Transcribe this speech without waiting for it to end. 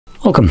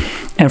Welcome,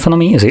 in front of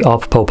me is a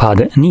OPPO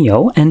Pad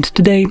Neo, and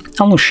today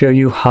I will show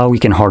you how we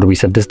can hard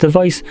reset this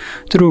device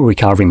through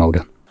recovery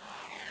mode.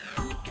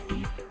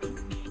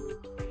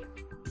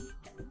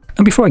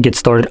 And before I get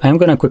started, I'm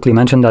going to quickly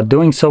mention that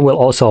doing so will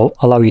also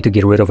allow you to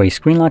get rid of a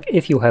screen lock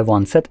if you have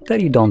one set that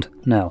you don't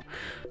know.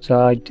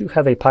 So I do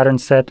have a pattern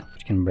set,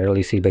 which you can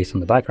barely see based on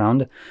the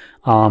background,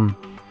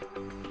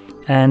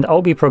 and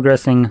I'll be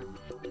progressing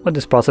with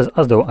this process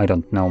as though I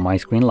don't know my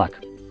screen lock.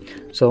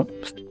 So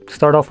to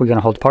start off, we're going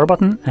to hold power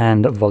button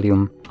and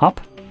volume up,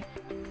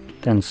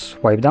 then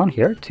swipe down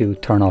here to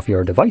turn off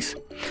your device,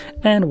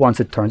 and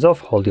once it turns off,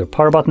 hold your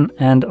power button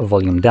and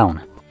volume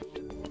down.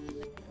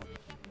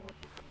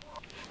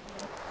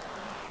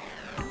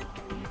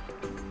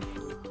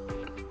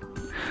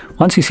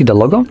 Once you see the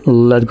logo,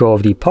 let go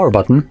of the power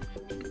button,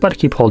 but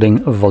keep holding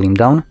volume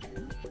down.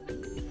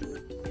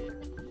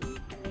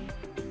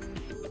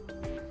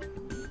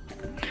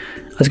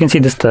 As you can see,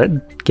 this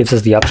gives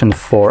us the option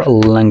for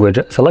language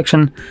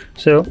selection.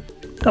 So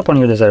tap on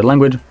your desired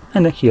language,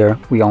 and here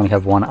we only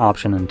have one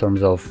option in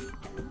terms of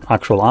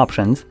actual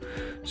options.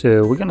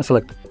 So we're going to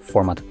select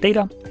format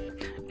data.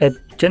 It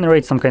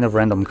generates some kind of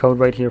random code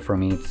right here. For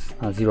me, it's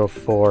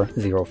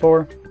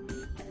 0404.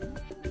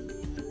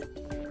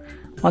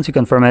 Once you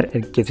confirm it,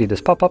 it gives you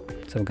this pop-up.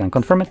 So we're going to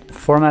confirm it,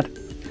 format.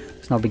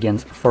 This now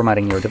begins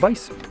formatting your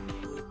device.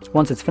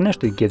 Once it's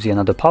finished, it gives you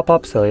another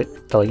pop-up, so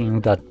telling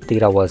you that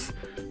data was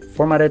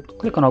formatted.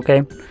 Click on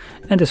OK,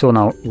 and this will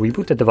now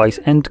reboot the device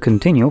and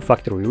continue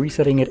factory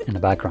resetting it in the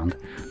background.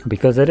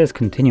 Because it is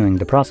continuing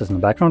the process in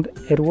the background,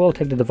 it will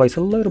take the device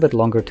a little bit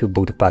longer to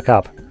boot back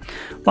up.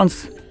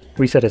 Once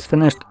reset is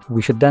finished,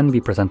 we should then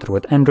be presented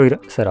with Android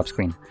setup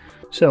screen.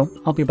 So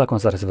I'll be back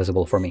once that is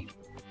visible for me.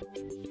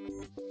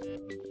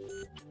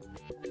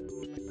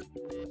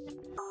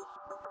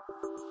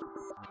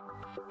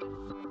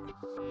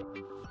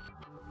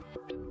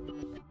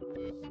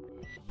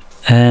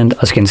 And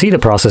as you can see, the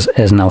process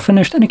is now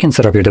finished and you can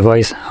set up your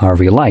device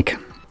however you like.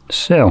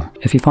 So,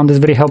 if you found this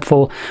video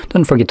helpful,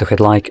 don't forget to hit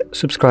like,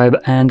 subscribe,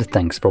 and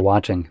thanks for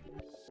watching.